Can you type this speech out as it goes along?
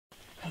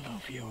Hello,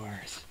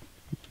 viewers.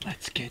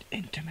 Let's get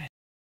intimate.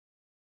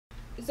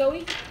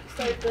 Zoe,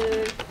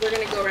 we're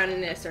gonna go around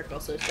in a circle,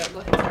 so go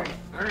ahead and start it.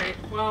 Alright,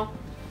 well.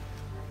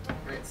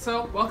 Alright,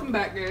 so welcome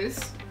back,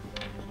 guys.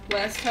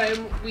 Last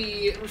time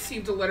we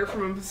received a letter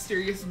from a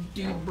mysterious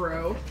dude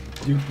bro.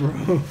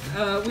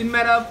 We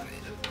met up,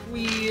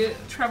 we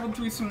traveled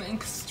through some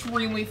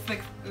extremely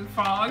thick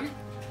fog,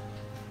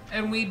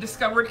 and we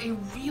discovered a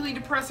really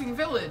depressing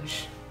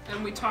village.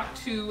 And we talked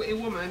to a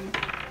woman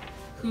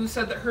who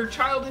said that her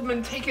child had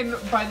been taken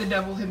by the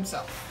devil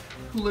himself,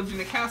 who lived in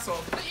a castle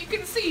that you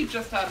can see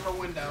just out of a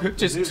window.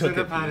 Just took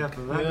a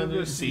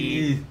pineapple.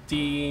 See,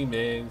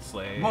 demon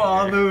slay.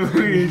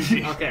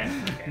 Okay.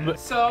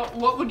 So,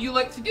 what would you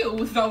like to do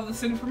with all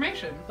this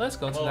information? Let's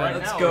go to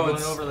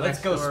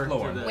Let's go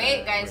explore.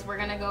 Wait, guys, we're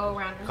gonna go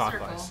around in a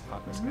circle.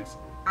 Clockwise, guys.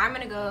 I'm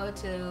gonna go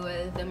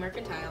to the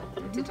mercantile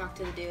to talk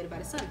to the dude about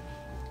his son.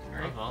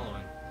 I'm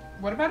following.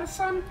 What about his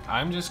son?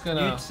 I'm just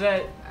gonna. You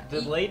said the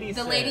lady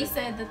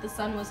said that the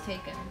son was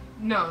taken.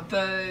 No,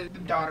 the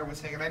daughter was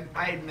taken.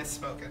 I had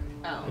misspoken.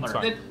 Oh. It's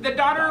fine. The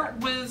daughter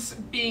was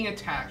being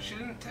attacked. She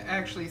didn't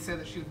actually say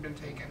that she'd been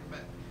taken,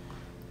 but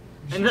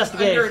she was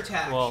under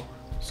attack. Well,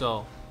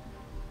 so.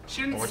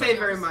 She didn't say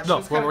very much. No,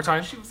 She was one kind more of-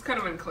 time. She was kind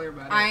of unclear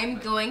about it. I'm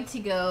but- going to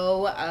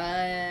go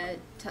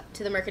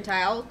to the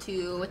mercantile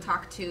to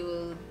talk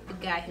to the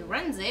guy who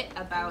runs it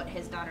about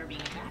his daughter being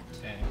attacked.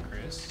 And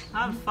Chris.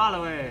 I'm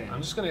following.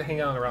 I'm just gonna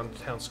hang out around the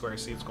town square,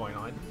 see what's going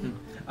on.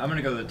 I'm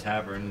gonna go to the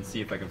tavern and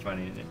see if I can find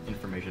any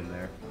information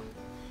there.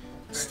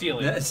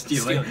 Stealing.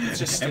 Stealing. It's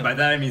just And stealing. by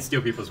that I mean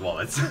steal people's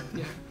wallets.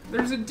 Yeah.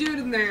 There's a dude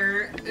in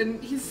there,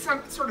 and he's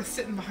sort of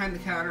sitting behind the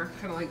counter,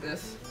 kind of like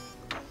this.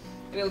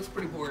 And he looks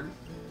pretty bored.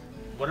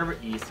 Whatever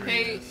E3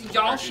 Hey, is.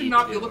 y'all should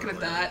not be looking at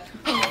that.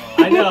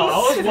 I know,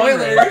 I was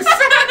wondering.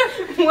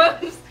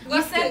 Whoops.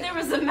 You said there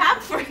was a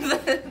map for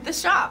the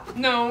shop.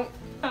 No,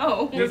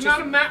 Oh. there's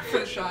not a map for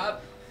the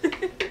shop.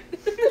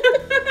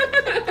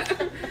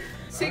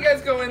 So you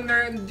guys go in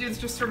there, and the dude's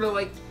just sort of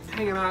like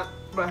hanging out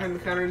behind the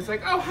counter, and he's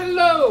like, "Oh,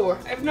 hello!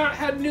 I've not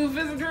had new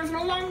visitors in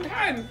a long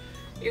time.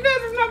 You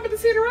guys have not been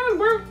seen around.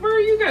 Where are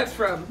you guys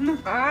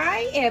from?"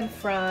 I am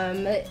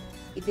from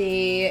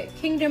the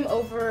kingdom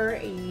over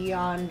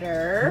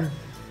yonder.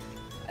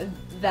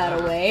 That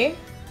away.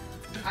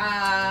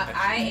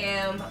 I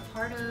am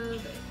part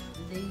of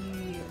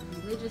the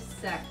religious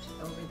sect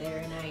over there,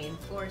 and I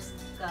enforce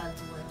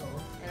God's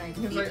will, and I He's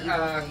defeat like,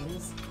 evil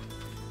things.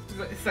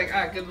 It's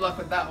like, good luck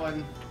with that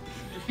one.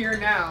 You're here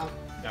now.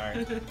 Alright.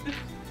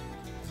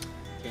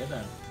 Okay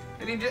then.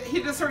 And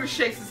he just sort of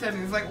shakes his head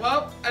and he's like,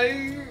 well,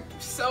 I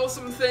sell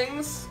some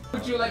things.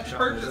 Would you like to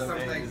purchase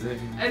something?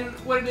 And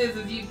what it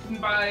is you can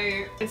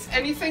buy, it's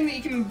anything that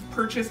you can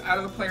purchase out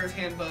of the player's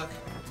handbook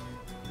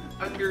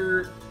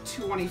under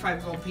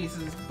 25 gold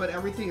pieces, but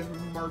everything is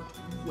marked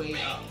way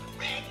up.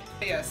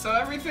 Yeah, so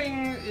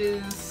everything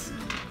is,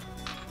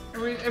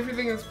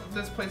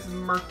 this place is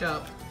marked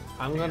up.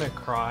 I'm gonna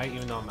cry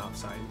even though I'm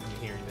outside and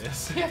hearing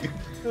this.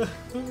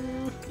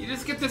 You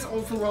just get this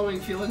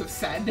overwhelming feeling of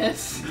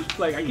sadness.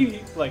 Like I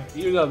can, like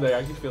even though I'm there,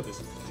 I can feel this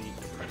deep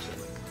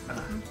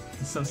depression.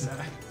 It's so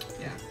sad.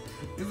 Yeah.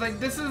 It's like,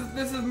 this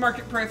is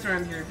market price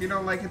around here. If you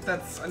don't like it,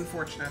 that's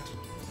unfortunate.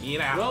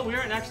 Yeah. Well, we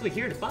aren't actually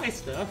here to buy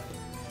stuff.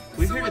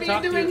 So what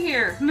are you doing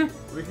here?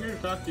 We're here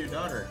to talk to your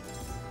daughter.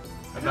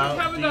 I don't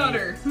have a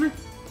daughter.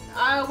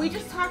 We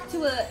just talked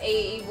to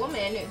a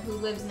woman who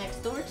lives next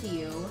door to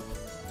you,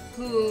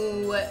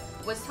 who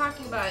was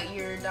talking about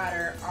your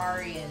daughter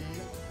Arian.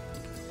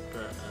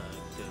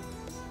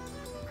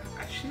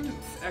 She didn't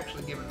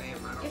actually give a name.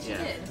 I don't Yes, she Yeah.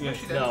 did. Yeah.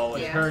 She did. No,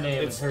 it's Yeah. her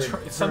name. It's It's her,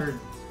 it's some-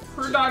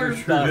 Her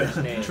daughter's daughter's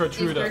name.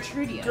 Gertruda. It's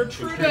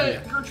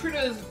Gertrudia.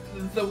 Gertruda is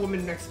the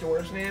woman next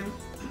door's name.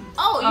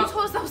 Oh, you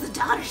told us that was the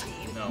daughter's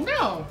name. No.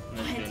 No,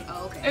 What?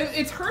 Oh, okay.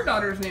 it's her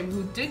daughter's name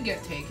who did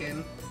get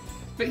taken.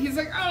 But he's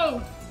like,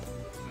 oh,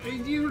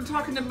 you were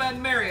talking to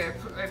Mad Mary, I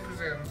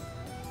presume.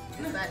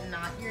 Is that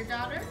not your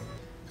daughter?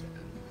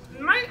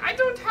 I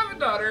don't have a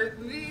daughter.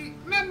 The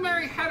Mad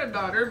Mary had a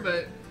daughter,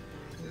 but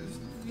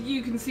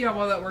you can see how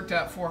well that worked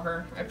out for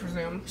her, I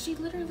presume. She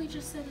literally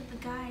just said that the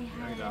guy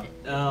had.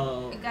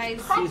 Oh. The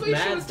guy's. Probably she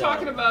mad, was though.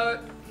 talking about.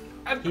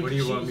 What do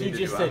you want me He to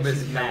just do? said I'm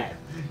she's busy mad.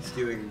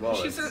 stealing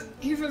wallets.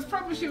 He says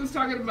probably she was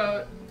talking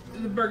about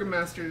the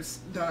Burgomaster's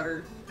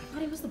daughter. I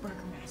thought he was the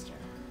burgomaster.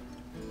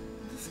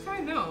 This guy,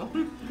 no.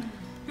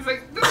 He's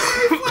like, this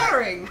is very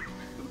flattering.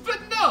 But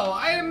no,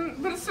 I am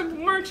but a simple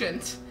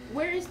merchant.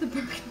 Where is the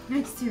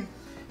burgomaster?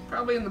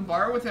 Probably in the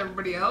bar with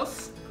everybody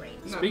else. Great.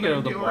 Speaking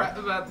of the bar.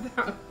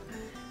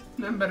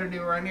 Nothing better to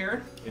do around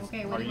here.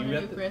 Okay, what Are do you you want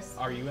at to do, the? Chris?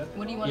 Are you at?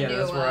 What do you want to do? Yeah,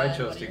 that's where I what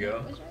chose do to you-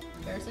 go. what's your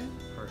name? Person?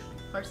 Person.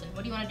 Person.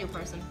 What do you want to do,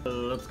 person?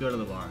 Let's go to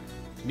the bar.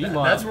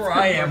 Meanwhile, That's where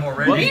I am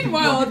already.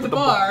 Meanwhile, at the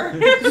bar.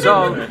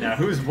 So, Now,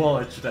 whose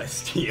wallet should I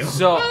steal?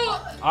 so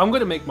Well, I'm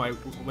gonna make my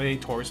way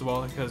towards the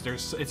wall because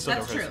it's still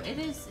That's there. true. It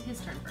is his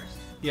turn first.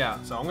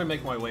 Yeah, so I'm gonna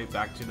make my way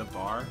back to the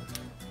bar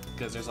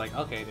because there's like,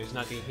 okay, there's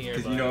nothing here.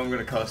 Because But you know I'm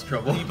gonna cause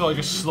trouble. people are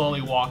just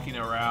slowly walking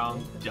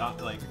around,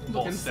 like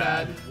all Looking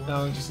sad. sad.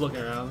 No, just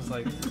looking around. It's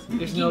like,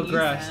 there's no You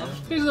grass. sad.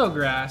 There's no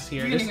grass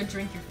here. You're There's- gonna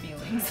drink your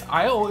feelings.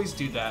 I always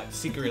do that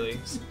secretly.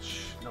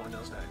 Shh, no one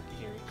knows that.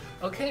 You hear me?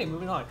 Okay,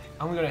 moving on.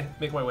 I'm gonna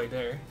make my way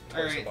there.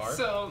 Towards the Alright, bar.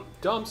 so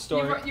Dump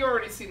story. you've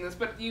already seen this,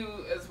 but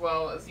you as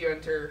well as you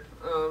enter.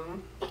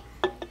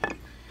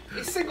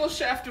 A single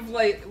shaft of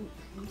light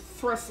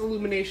thrusts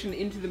illumination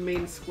into the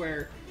main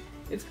square,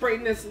 its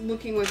brightness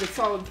looking like a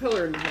solid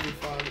pillar in the heavy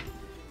fog.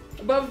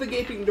 Above the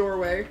gaping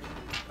doorway,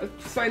 a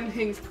sign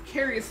hangs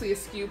precariously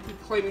askew,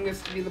 proclaiming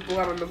this to be the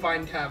Blood on the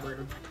Vine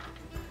Tavern.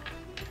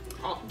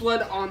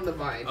 Blood on the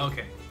Vine.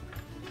 Okay.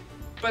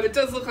 But it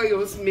does look like it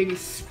was maybe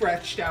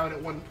scratched out at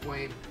one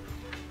point.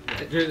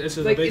 This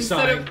is Like a big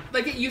instead sign. of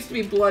like it used to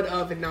be blood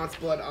of and now it's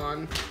blood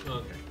on.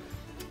 Okay.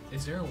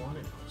 Is there a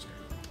wanted poster?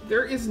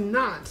 There is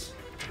not.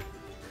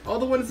 All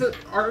the ones that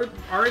are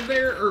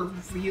there are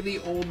really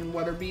old and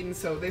weather beaten,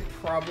 so they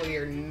probably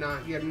are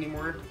not good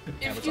anymore.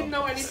 If you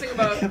know anything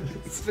about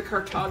the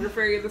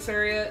cartography of this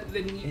area,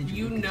 then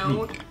you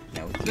know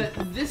that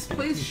this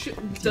place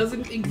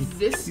doesn't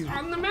exist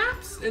on the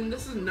maps, and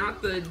this is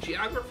not the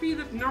geography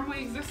that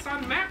normally exists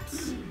on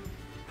maps.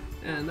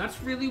 And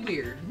that's really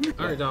weird.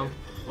 Alright, Dom.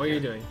 What are you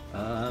doing?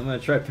 I'm gonna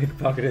try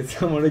pickpocketing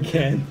someone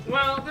again.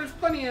 Well, there's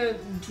plenty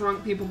of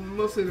drunk people, but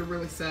mostly they're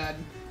really sad.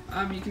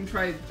 You can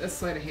try a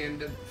sleight of hand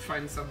to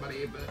find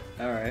somebody, but...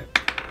 Alright.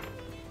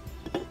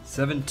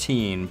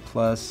 17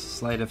 plus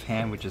sleight of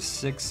hand, which is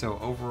 6, so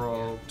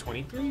overall...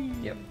 23?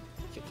 Yep.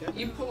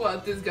 You pull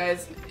out this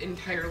guy's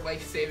entire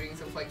life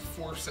savings of like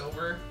 4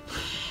 silver.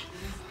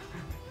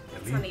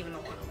 That's not even a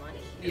lot of money.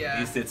 Yeah,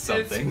 least it's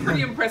something. It's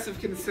pretty impressive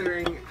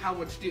considering how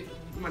much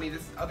money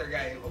this other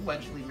guy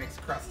allegedly makes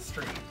across the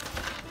street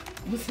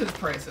with his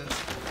prices.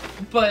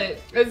 But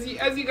as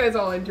you guys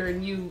all enter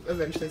and you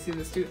eventually see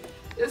this dude,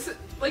 it's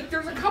like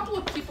there's a couple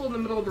of people in the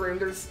middle of the room.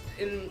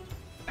 And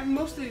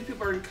most of these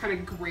people are in kind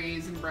of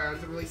grays and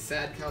browns and really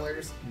sad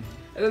colors.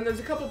 Mm-hmm. And then there's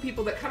a couple of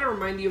people that kind of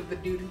remind you of the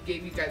dude who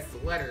gave you guys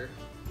the letter.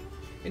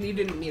 And you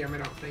didn't meet him, I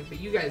don't think, but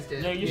you guys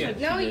did. No, you said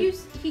No, she did.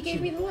 he gave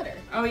me the letter.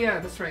 Oh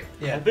yeah, that's right.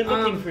 Yeah. I've been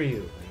looking Um, for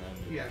you.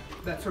 Yeah,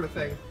 that sort of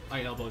thing.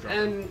 I elbow drop.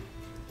 And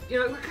you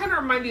know, they kind of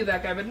remind you of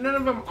that guy, but none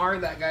of them are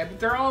that guy. But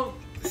they're all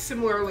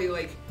similarly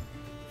like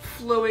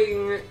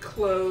flowing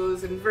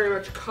clothes and very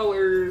much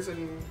colors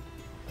and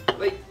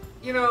like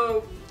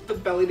the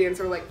belly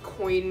dance are like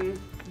coin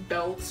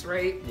belts,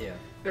 right? Yeah.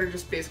 They're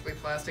just basically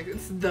plastic.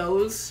 It's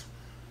those,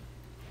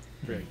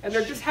 Great. and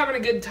they're just having a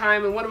good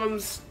time. And one of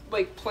them's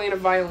like playing a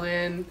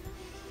violin,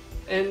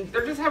 and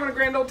they're just having a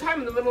grand old time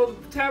in the middle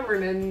of the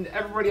tavern. And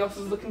everybody else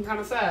is looking kind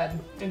of sad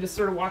and just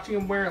sort of watching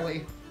them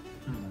warily.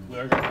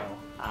 We're gonna go.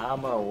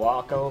 I'm gonna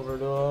walk over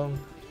to him.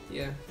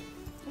 Yeah.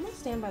 I'm gonna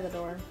stand by the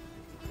door.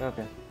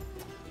 Okay.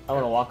 I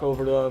want to walk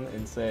over to him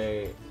and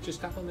say,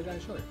 Just tap on the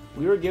guy's shoulder.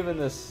 we were given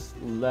this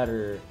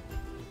letter.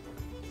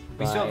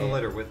 We still have the by-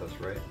 letter with us,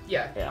 right?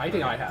 Yeah. Yeah, I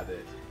think okay. I have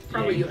it.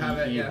 Probably you have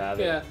it. You Yeah. have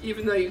it. Yeah.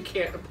 Even though you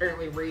can't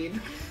apparently read.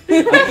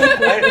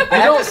 I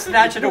have to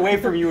snatch it away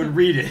from you and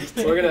read it.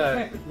 We're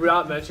gonna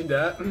not mention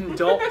that.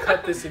 Don't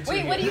cut this into.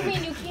 Wait, what do you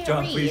mean you can't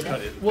John, read? please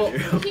cut it. Well,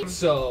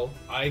 so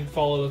I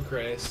follow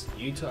Chris.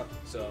 You talk.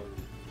 So,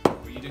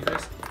 what you do,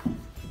 Chris?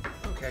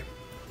 Okay.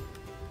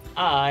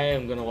 I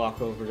am gonna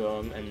walk over to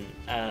him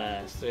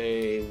and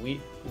say,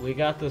 we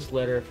got this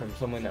letter from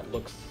someone that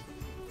looks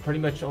pretty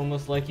much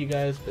almost like you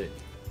guys, but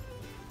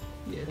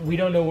Yeah. we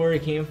don't know where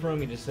it came from.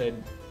 He just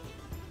said,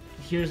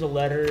 here's a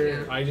letter.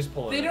 Yeah. I just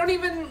pull it. They up. don't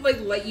even like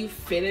let you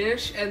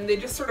finish, and they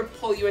just sort of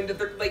pull you into.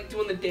 They're like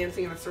doing the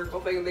dancing in a circle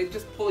thing, and they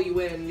just pull you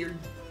in. And you're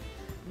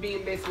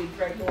being basically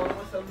dragged along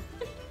with them.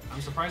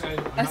 I'm surprised I'm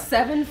A not,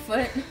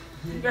 7-foot.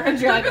 They're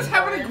just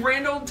having a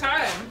grand old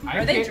time.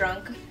 Are they can't-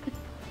 drunk?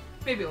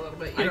 Maybe a little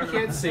bit. You I don't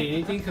can't know. say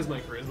anything because my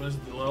charisma is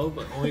low,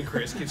 but only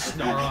Chris can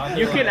snarl out.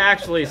 You can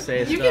actually say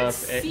You can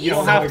stuff. see You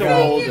don't have to something.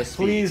 roll to speak.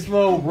 Please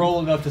roll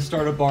enough to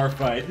start a bar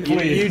fight.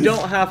 Please. You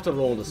don't have to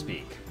roll to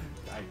speak.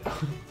 I know.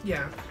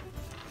 Yeah.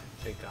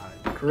 Thank God.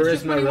 It's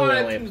just when Charisma you wanna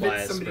really only convince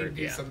applies somebody for to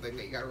do yeah. something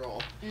that you gotta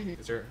roll.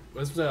 Is there?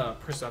 What's the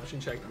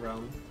perception check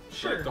around?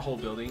 Sure. Like, the whole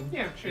building.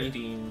 Yeah, sure.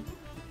 18.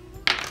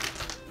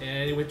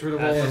 And it went through the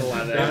roll. That's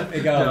 11.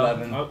 It got No.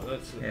 11. Oh,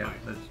 that's Yeah, fine.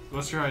 that's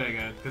Let's try it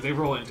again because they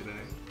roll in today.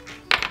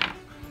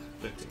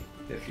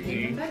 15.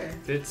 even better.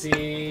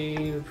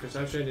 15.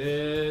 Perception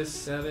is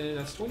 7.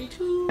 That's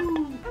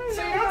 22.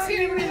 So you don't see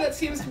anybody that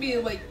seems to be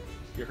like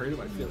You're hurting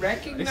my feelings.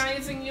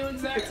 recognizing you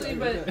exactly,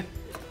 but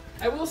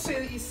I will say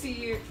that you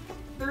see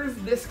there's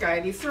this guy,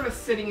 and he's sort of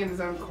sitting in his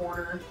own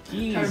corner.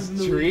 He's kind of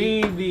moody.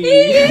 dreamy. He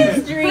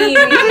is dreamy.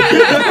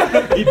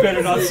 You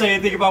better not say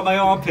anything about my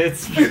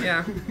armpits.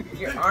 Yeah.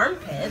 Your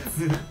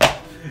armpits.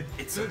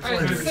 It's a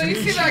Alright, so you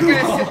see that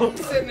guy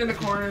sitting in the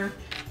corner,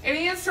 and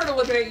he is sort of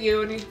looking at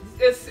you, and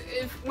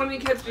if when he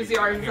catches the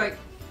eye, he's like,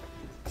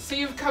 "So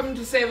you've come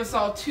to save us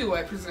all too,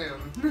 I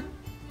presume."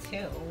 Two.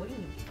 What do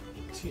you mean?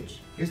 Jeez.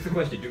 Here's the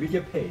question: do we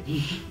get paid?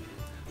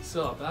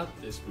 So about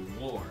this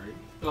reward,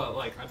 well,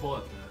 like I pull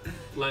out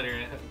the letter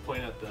and I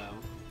point out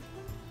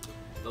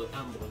the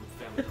emblem,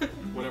 family,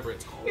 whatever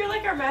it's called. You're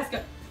like our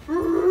mascot.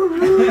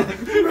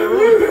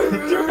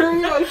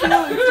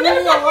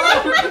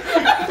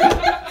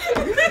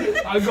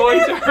 I'm going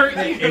to hurt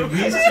you. At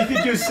least you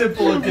could do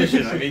simple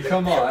addition. I mean,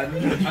 come on.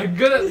 I'm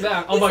good at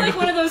that. Oh It's my like god.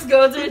 one of those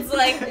goats where it's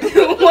like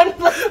 1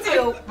 +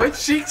 2. My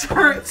cheeks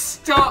hurt.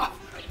 Stop.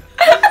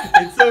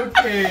 It's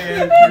okay,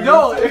 Andrew.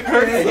 No, It's it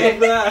hurts okay. so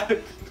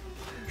bad.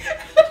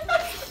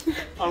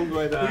 I'm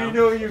going We to.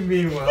 know you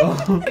mean well.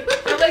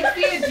 I like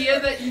the idea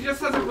that he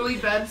just has a really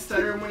bad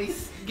stutter, and when he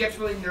gets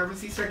really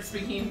nervous, he starts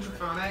speaking in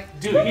Draconic.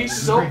 Dude, he's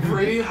so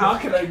pretty. How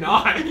can I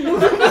not?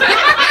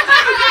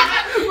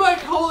 Like,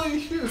 holy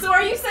shit. So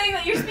are you saying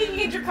that you're speaking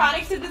in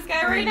Draconic to this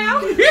guy right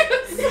now?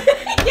 Yes!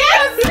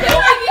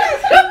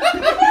 Yes!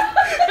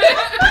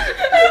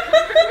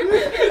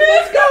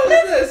 Let's go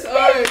with this!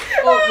 Alright.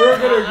 We're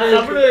gonna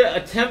I'm gonna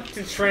attempt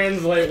to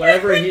translate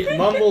whatever he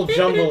mumble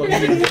jumble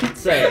he's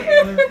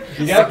saying.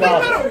 You Something gotta,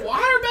 about a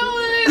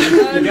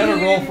watermelon! you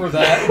gotta roll for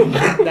that.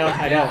 No,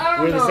 I don't. I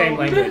don't We're the same know.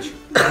 language.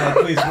 Yeah,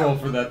 please roll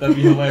for that. That'd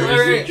be hilarious.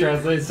 Alright. You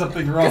translate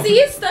something wrong. Because he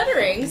is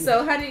stuttering,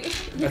 so how do you That's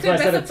could why I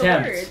mess said up the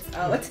attempt. words.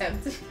 Oh,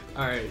 attempt.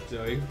 Alright,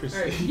 Zoe, proceed.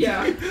 Alright,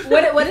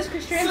 yeah. What is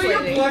Chris So you're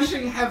translating?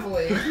 blushing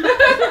heavily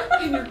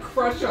in your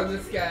crush on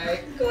this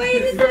guy. Wait,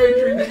 This is very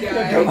dreamy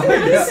guy. Come on,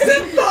 yeah.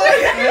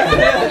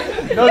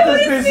 Senpai! Not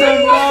this be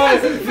Senpai,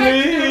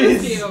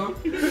 Please.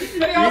 please.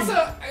 But he also,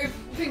 I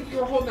think you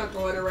were holding up the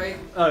letter, right?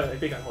 I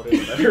think I'm holding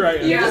it better, right?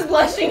 You're Yeah. just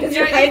blushing as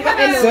you're Yeah, right you behind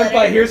the kinda- letter.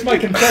 Senpai, here's my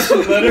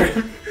confession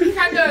letter. He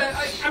kinda,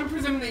 I'm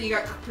presuming that you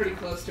got pretty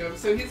close to him,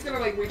 so he's gonna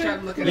like reach out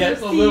and look at Yeah, it.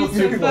 it's a little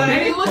too close.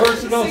 And he looks at the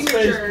Personal space,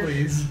 signature.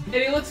 please. And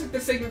he looks at the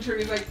signature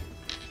and he's like,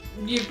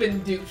 "You've been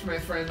duped, my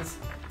friends.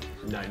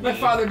 90. My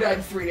father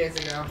died 3 days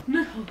ago."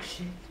 Oh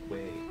shit.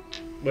 Wait.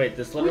 Wait,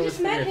 this letter We was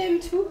just met from him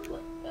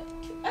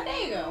a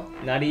day ago.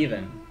 your- Not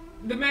even.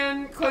 The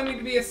man claiming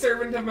to be a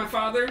servant of my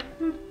father.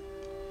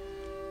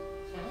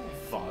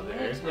 Father.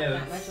 Yeah,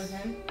 Not much with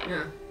him.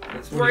 Yeah.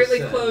 That's what he Brightly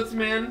said. clothed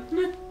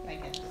man. I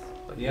guess.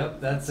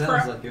 Yep, that sounds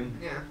Crap. like him.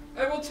 Yeah.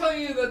 I will tell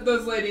you that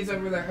those ladies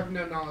over there have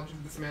no knowledge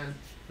of this man.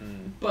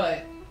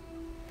 But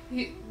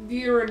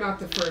you are not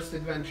the first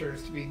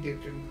adventurers to be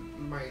duped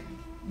in my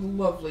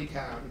lovely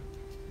town.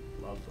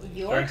 Lovely.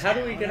 Your Alright, how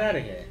do we town. get out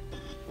of here?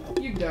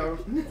 You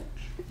don't.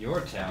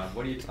 Your town?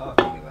 What are you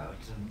talking about?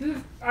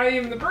 I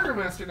am the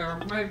burgomaster now.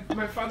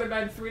 My father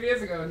died 3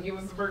 days ago, and he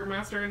was the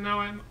burgomaster, and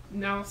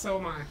now so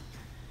am I.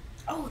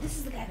 Oh, this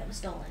is the guy that was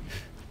stolen.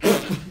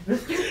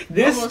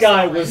 This Almost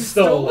guy stolen. was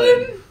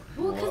stolen.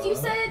 Well, because you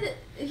said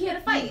he had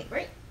a fight,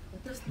 right?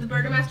 The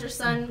burgomaster's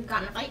son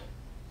got in a fight?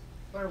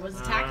 Or was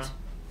attacked?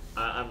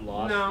 I'm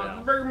lost No, now.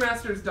 the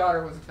burgomaster's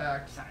daughter was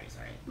attacked. Sorry.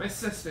 My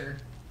sister.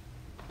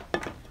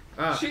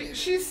 Ah.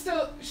 She's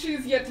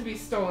yet to be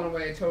stolen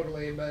away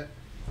totally, but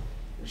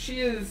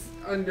she is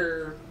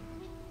under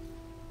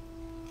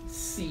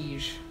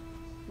siege.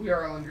 We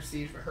are all under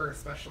siege, but her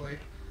especially.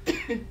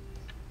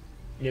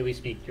 Do we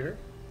speak to her?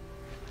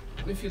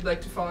 If you'd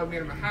like to follow me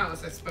to my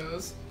house, I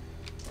suppose.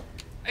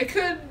 I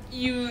could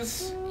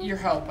use your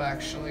help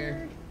actually.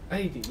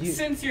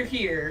 Since you're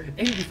here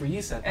Anything for you,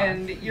 Senpai.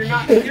 and you're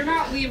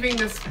not leaving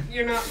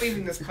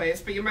this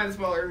place, but you might as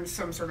well earn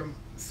some sort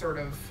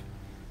of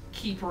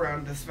keep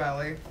around this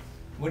valley.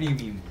 What do you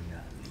mean we're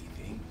not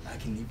leaving? I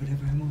can leave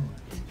whatever I want.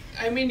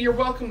 I mean, you're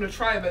welcome to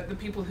try, but the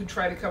people who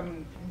try to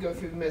come go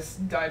through the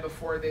mist die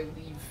before they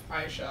leave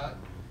Eyeshot.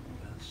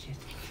 Well, shit.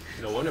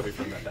 No wonder we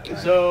found that bad.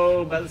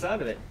 So, by the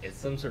sound of it, it's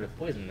some sort of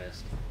poison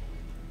mist.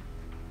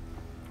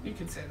 You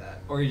could say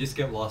that. Or you just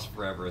get lost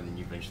forever and then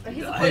you But eventually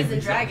he's a die. poison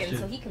of dragon,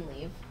 exhaustion. so he can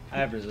leave. I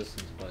have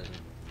resistance to poison.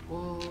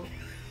 Well,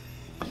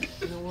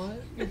 you know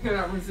what? You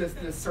cannot resist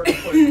this sort of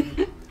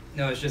poison.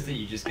 No, it's just that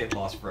you just get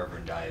lost forever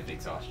and die of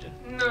exhaustion.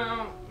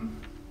 No.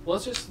 Well,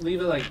 let's just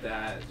leave it like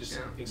that. Just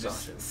Yeah.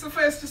 exhaustion.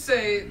 Suffice to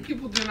say,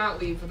 people do not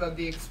leave without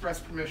the express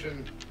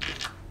permission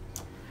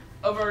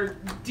of our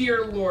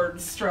dear Lord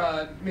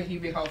Strahd. May he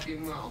be healthy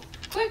and well.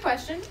 Quick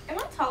question. Am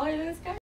I taller than this guy?